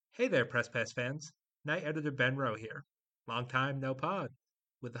Hey there, Press Pass fans. Night Editor Ben Rowe here. Long time no pod.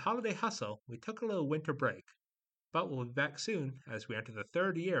 With the holiday hustle, we took a little winter break, but we'll be back soon as we enter the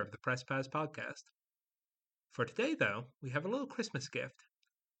third year of the Press Pass podcast. For today, though, we have a little Christmas gift,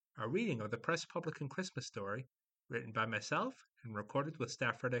 a reading of the Press Publican Christmas story, written by myself and recorded with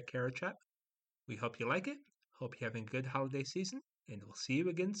staff writer Kara Chep. We hope you like it, hope you're having a good holiday season, and we'll see you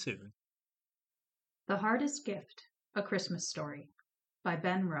again soon. The Hardest Gift, A Christmas Story by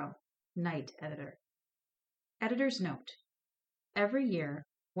Ben Rowe, Night Editor. Editor's note: every year,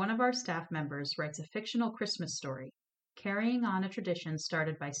 one of our staff members writes a fictional Christmas story, carrying on a tradition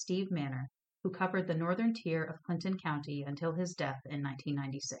started by Steve Manor, who covered the northern tier of Clinton County until his death in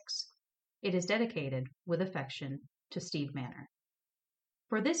 1996. It is dedicated, with affection, to Steve Manor.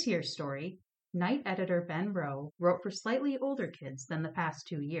 For this year's story, Night Editor Ben Rowe wrote for slightly older kids than the past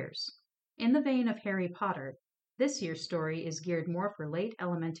 2 years. In the vein of Harry Potter, this year's story is geared more for late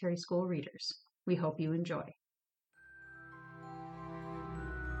elementary school readers. We hope you enjoy.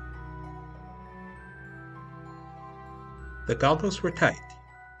 The goggles were tight.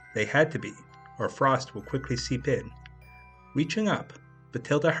 They had to be, or frost would quickly seep in. Reaching up,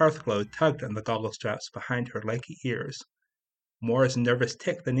 Batilda Hearthglow tugged on the goggle straps behind her lanky ears, more as a nervous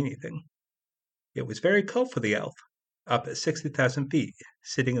tick than anything. It was very cold for the elf, up at 60,000 feet,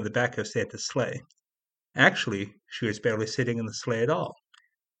 sitting in the back of Santa's sleigh. Actually, she was barely sitting in the sleigh at all,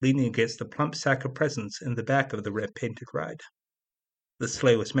 leaning against the plump sack of presents in the back of the red-painted ride. The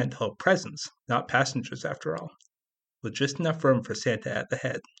sleigh was meant to hold presents, not passengers after all, with just enough room for Santa at the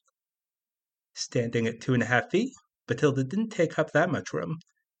head. Standing at 2.5 feet, Batilda didn't take up that much room.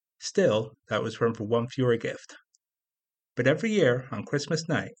 Still, that was room for one fewer gift. But every year, on Christmas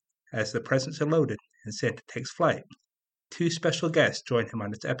night, as the presents are loaded and Santa takes flight, 2 special guests join him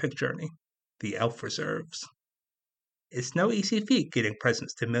on his epic journey, the Elf Reserves. It's no easy feat getting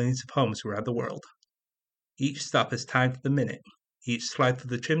presents to millions of homes around the world. Each stop is timed to the minute, each slide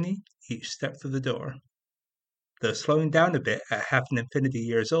through the chimney, each step through the door. Though slowing down a bit at half an infinity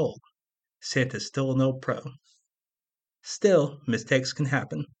years old, Santa's still an old pro. Still, mistakes can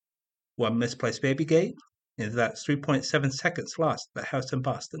happen. One misplaced baby gate, and that's 3.7 seconds lost at the house in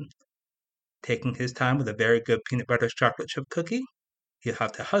Boston. Taking his time with a very good peanut butter chocolate chip cookie, he'll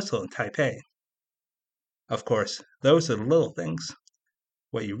have to hustle in Taipei. Of course, those are the little things.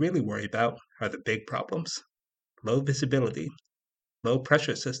 What you really worry about are the big problems. Low visibility, low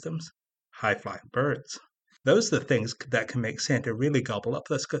pressure systems, high-flying birds. Those are the things that can make Santa really gobble up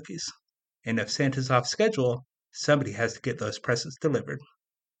those cookies. And if Santa's off schedule, somebody has to get those presents delivered.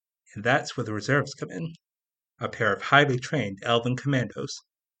 And that's where the reserves come in. A pair of highly trained elven commandos,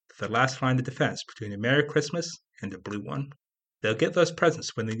 the last line of defense between a Merry Christmas and a blue one. They'll get those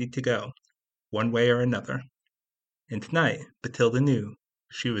presents when they need to go, one way or another. And tonight, Batilda knew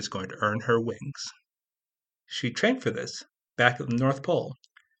she was going to earn her wings. She trained for this, back at the North Pole,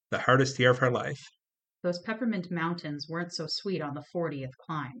 the hardest year of her life. Those peppermint mountains weren't so sweet on the 40th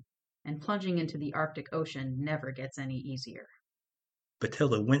climb, and plunging into the Arctic Ocean never gets any easier.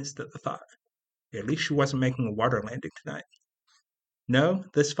 Batilda winced at the thought. At least she wasn't making a water landing tonight. No,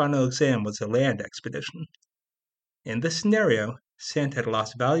 this final exam was a land expedition. In this scenario, Santa had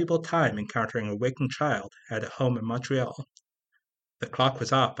lost valuable time encountering a waking child at a home in Montreal. The clock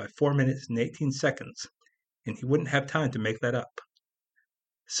was off by 4 minutes and 18 seconds, and he wouldn't have time to make that up.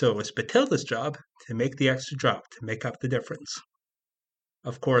 So it was Batilda's job to make the extra drop to make up the difference.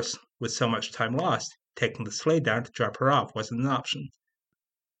 Of course, with so much time lost, taking the sleigh down to drop her off wasn't an option.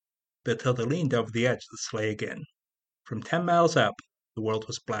 Batilda leaned over the edge of the sleigh again. From 10 miles up, the world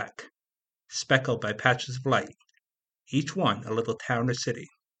was black, speckled by patches of light, each one a little town or city.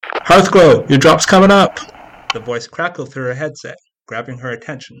 "Hearthglow, your drop's coming up!" The voice crackled through her headset, grabbing her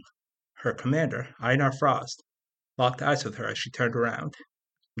attention. Her commander, Einar Frost, locked eyes with her as she turned around.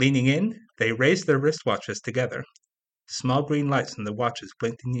 Leaning in, they raised their wristwatches together. Small green lights on the watches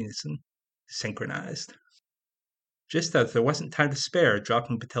blinked in unison, synchronized. Just as there wasn't time to spare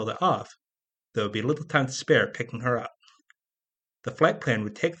dropping Batilda off, there would be little time to spare picking her up. The flight plan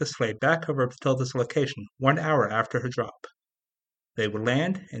would take the sleigh back over Batilda's location 1 hour after her drop. They would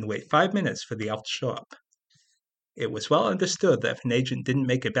land and wait 5 minutes for the elf to show up. It was well understood that if an agent didn't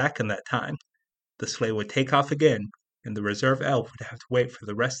make it back in that time, the sleigh would take off again, and the reserve elf would have to wait for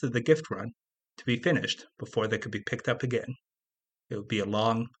the rest of the gift run to be finished before they could be picked up again. It would be a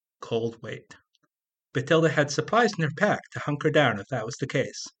long, cold wait. Batilda had supplies in her pack to hunker down if that was the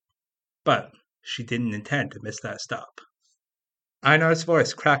case. But she didn't intend to miss that stop. Einar's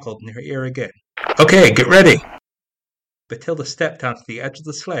voice crackled in her ear again. "Okay, get ready!" Batilda stepped onto the edge of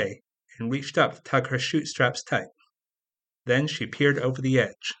the sleigh and reached up to tug her chute straps tight. Then she peered over the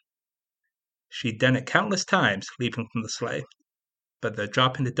edge. She'd done it countless times, leaping from the sleigh. But the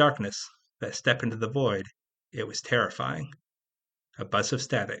drop into darkness, that step into the void, it was terrifying. A buzz of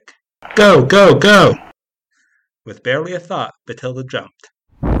static. Go, go, go! With barely a thought, Batilda jumped.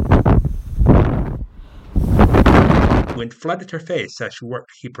 Wind flooded her face as she worked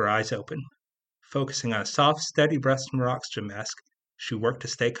to keep her eyes open. Focusing on a soft, steady breath from her oxygen mask, she worked to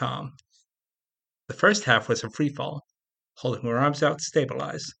stay calm. The first half was a free fall, holding her arms out to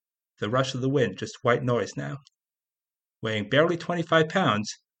stabilize. The rush of the wind just white noise now. Weighing barely 25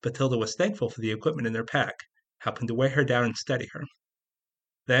 pounds, Batilda was thankful for the equipment in her pack, helping to weigh her down and steady her.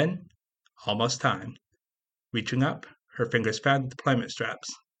 Then, almost time. Reaching up, her fingers found the deployment straps.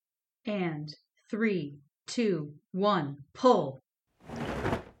 And 3, 2, 1, pull!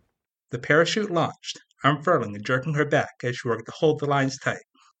 The parachute launched, unfurling and jerking her back as she worked to hold the lines tight.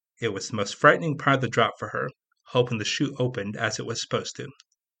 It was the most frightening part of the drop for her, hoping the chute opened as it was supposed to.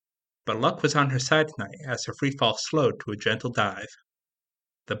 But luck was on her side tonight as her free fall slowed to a gentle dive.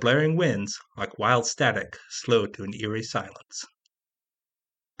 The blaring winds, like wild static, slowed to an eerie silence.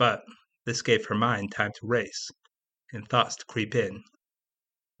 But this gave her mind time to race, and thoughts to creep in.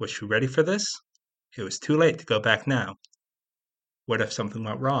 Was she ready for this? It was too late to go back now. What if something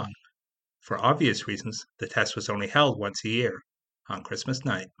went wrong? For obvious reasons, the test was only held once a year, on Christmas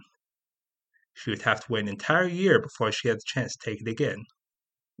night. She would have to wait an entire year before she had the chance to take it again.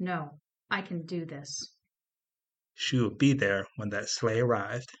 No, I can do this. She would be there when that sleigh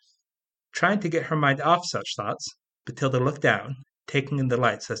arrived. Trying to get her mind off such thoughts, Batilda looked down, taking in the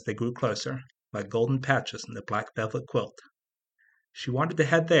lights as they grew closer, like golden patches in the black velvet quilt. She wanted to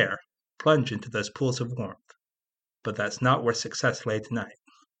head there, plunge into those pools of warmth. But that's not where success lay tonight.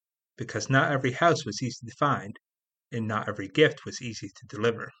 Because not every house was easy to find, and not every gift was easy to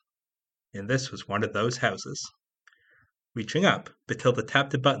deliver. And this was one of those houses. Reaching up, Batilda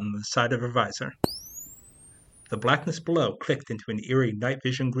tapped a button on the side of her visor. The blackness below clicked into an eerie night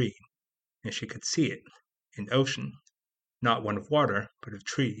vision green, and she could see it, an ocean, not one of water, but of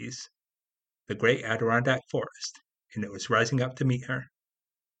trees, the great Adirondack forest, and it was rising up to meet her.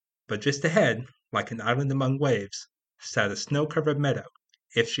 But just ahead, like an island among waves, sat a snow-covered meadow,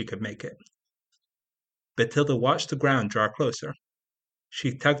 if she could make it. Batilda watched the ground draw closer.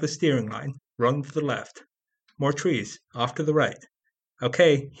 She tugged the steering line, rolling to the left. More trees, off to the right.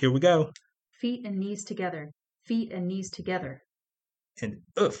 Okay, here we go. Feet and knees together. Feet and knees together. And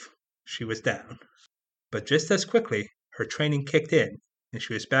oof, she was down. But just as quickly, her training kicked in, and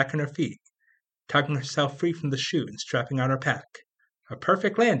she was back on her feet, tugging herself free from the chute and strapping on her pack. A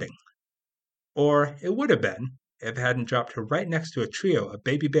perfect landing. Or it would have been, if it hadn't dropped her right next to a trio of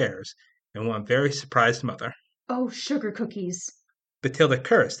baby bears and one very surprised mother. Oh, sugar cookies! Batilda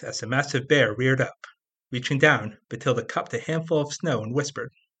cursed as the massive bear reared up. Reaching down, Batilda cupped a handful of snow and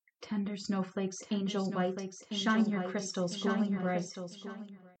whispered, Tender snowflakes, angel white, shine your crystals glowing bright.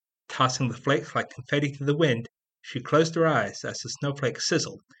 Tossing the flakes like confetti to the wind, she closed her eyes as the snowflakes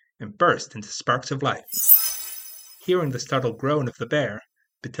sizzled and burst into sparks of light. Hearing the startled groan of the bear,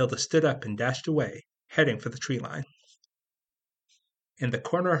 Batilda stood up and dashed away, heading for the tree line. In the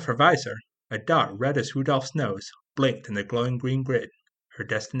corner of her visor, a dot red as Rudolph's nose blinked in the glowing green grid, her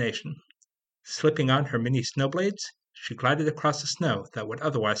destination. Slipping on her mini snowblades, she glided across the snow that would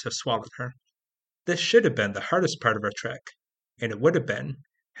otherwise have swallowed her. This should have been the hardest part of her trek, and it would have been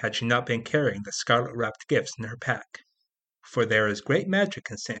had she not been carrying the scarlet-wrapped gifts in her pack. For there is great magic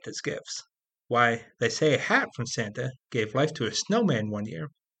in Santa's gifts. Why, they say a hat from Santa gave life to a snowman one year.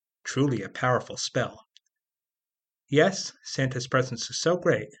 Truly a powerful spell. Yes, Santa's presence is so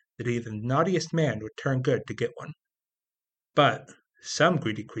great that even the naughtiest man would turn good to get one. But some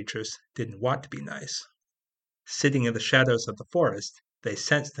greedy creatures didn't want to be nice. Sitting in the shadows of the forest, they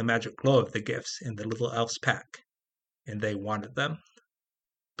sensed the magic glow of the gifts in the little elf's pack, and they wanted them.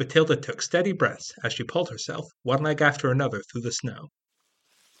 Batilda took steady breaths as she pulled herself, one leg after another, through the snow.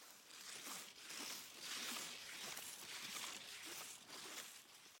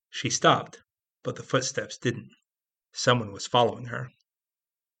 She stopped, but the footsteps didn't. Someone was following her.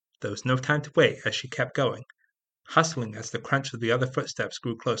 There was no time to wait as she kept going, hustling as the crunch of the other footsteps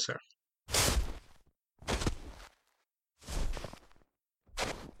grew closer.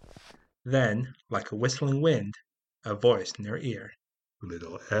 Then, like a whistling wind, a voice in her ear.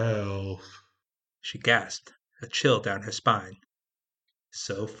 Little elf. She gasped, a chill down her spine.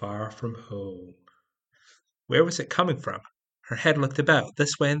 So far from home. Where was it coming from? Her head looked about,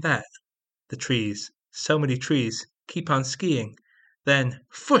 this way and that. The trees, so many trees, keep on skiing. Then,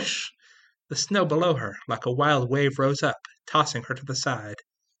 whoosh! The snow below her, like a wild wave, rose up, tossing her to the side.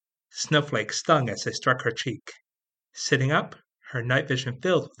 Snowflakes stung as they struck her cheek. Sitting up, her night vision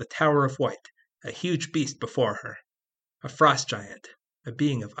filled with a tower of white, a huge beast before her, a frost giant, a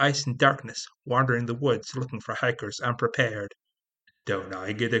being of ice and darkness wandering the woods looking for hikers unprepared. Don't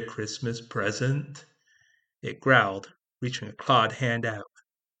I get a Christmas present? It growled, reaching a clawed hand out.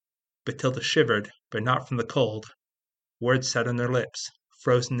 Batilda shivered, but not from the cold. Words sat on her lips,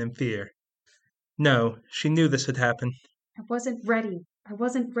 frozen in fear. No, she knew this would happen. I wasn't ready. I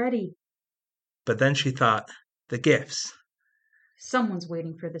wasn't ready. But then she thought, the gifts. Someone's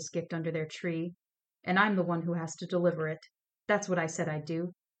waiting for this gift under their tree, and I'm the one who has to deliver it. That's what I said I'd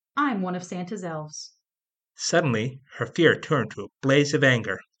do. I'm one of Santa's elves. Suddenly, her fear turned to a blaze of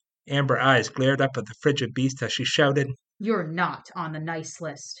anger. Amber eyes glared up at the frigid beast as she shouted. You're not on the nice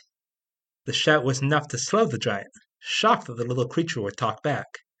list. The shout was enough to slow the giant, shocked that the little creature would talk back.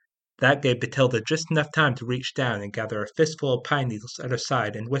 That gave Batilda just enough time to reach down and gather a fistful of pine needles at her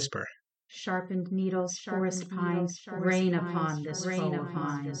side and whisper, Sharpened needles, forest pines, rain upon this foe of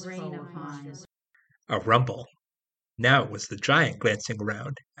mine. A rumble. Now it was the giant glancing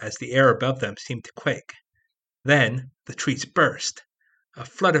around, as the air above them seemed to quake. Then the trees burst, a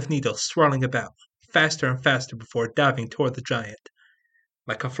flood of needles swirling about, faster and faster before diving toward the giant.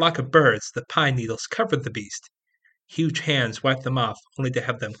 Like a flock of birds, the pine needles covered the beast. Huge hands wiped them off, only to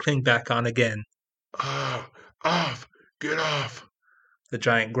have them cling back on again. Ah, off! Get off! The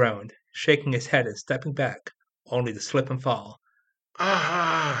giant groaned, shaking his head and stepping back, only to slip and fall.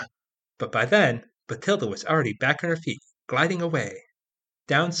 Ah! But by then, Batilda was already back on her feet, gliding away.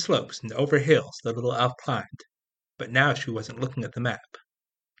 Down slopes and over hills the little elf climbed. But now she wasn't looking at the map.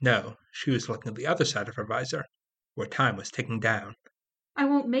 No, she was looking at the other side of her visor, where time was ticking down. I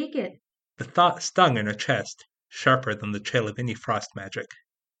won't make it. The thought stung in her chest, sharper than the chill of any frost magic.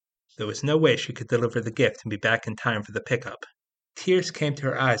 There was no way she could deliver the gift and be back in time for the pickup. Tears came to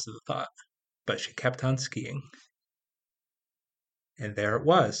her eyes at the thought, but she kept on skiing. And there it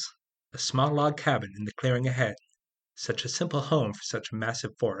was, a small log cabin in the clearing ahead. Such a simple home for such a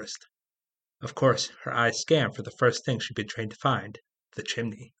massive forest. Of course, her eyes scanned for the first thing she'd been trained to find, the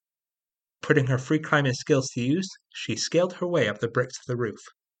chimney. Putting her free climbing skills to use, she scaled her way up the bricks of the roof.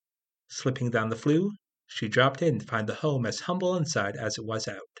 Slipping down the flue, she dropped in to find the home as humble inside as it was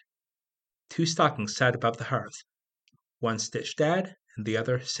out. 2 stockings sat above the hearth, one Stitch Dad and the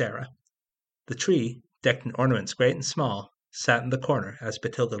other Sarah. The tree, decked in ornaments great and small, sat in the corner as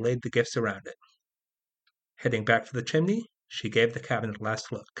Batilda laid the gifts around it. Heading back for the chimney, she gave the cabin a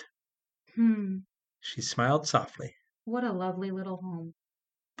last look. She smiled softly. What a lovely little home.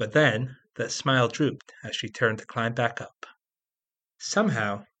 But then that smile drooped as she turned to climb back up.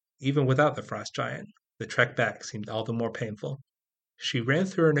 Somehow, even without the frost giant, the trek back seemed all the more painful. She ran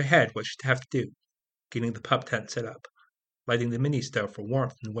through in her head what she'd have to do, getting the pup tent set up, lighting the mini stove for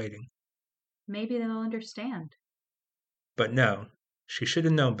warmth and waiting. Maybe they'll understand. But no, she should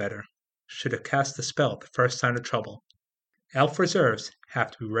have known better. Should have cast the spell at the first sign of trouble. Elf reserves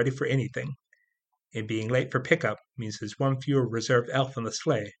have to be ready for anything, and being late for pickup means there's one fewer reserved elf in the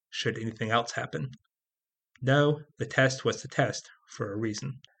sleigh should anything else happen. No, the test was the test, for a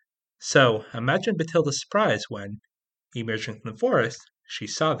reason. So imagine Batilda's surprise when, emerging from the forest, she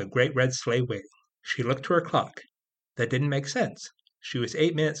saw the great red sleigh waiting. She looked to her clock. That didn't make sense. She was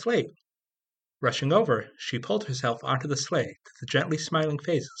 8 minutes late. Rushing over, she pulled herself onto the sleigh to the gently smiling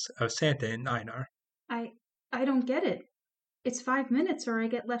faces of Santa and Einar. I don't get it. It's 5 minutes or I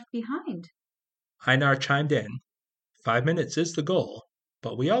get left behind. Einar chimed in. 5 minutes is the goal,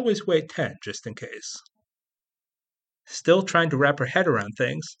 but we always wait 10 just in case. Still trying to wrap her head around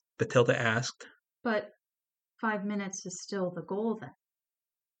things, Batilda asked. But 5 minutes is still the goal then.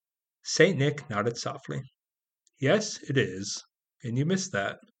 Saint Nick nodded softly. Yes, it is, and you missed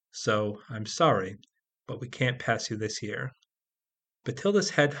that. So, I'm sorry, but we can't pass you this year. Batilda's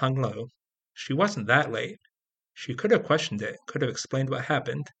head hung low. She wasn't that late. She could have questioned it, could have explained what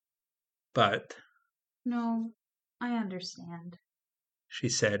happened. But... No, I understand, she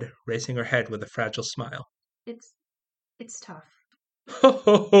said, raising her head with a fragile smile. It's tough. Ho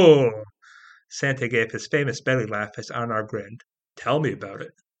ho ho! Santa gave his famous belly laugh as Einar grinned. Tell me about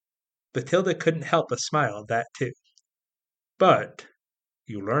it. Batilda couldn't help but smile at that too. But...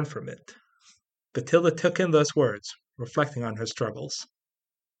 you learn from it. Batilda took in those words, reflecting on her struggles.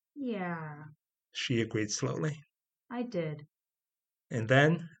 Yeah, she agreed slowly. I did. And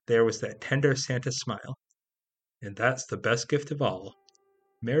then there was that tender Santa smile. And that's the best gift of all.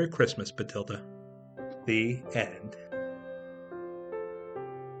 Merry Christmas, Batilda. The end.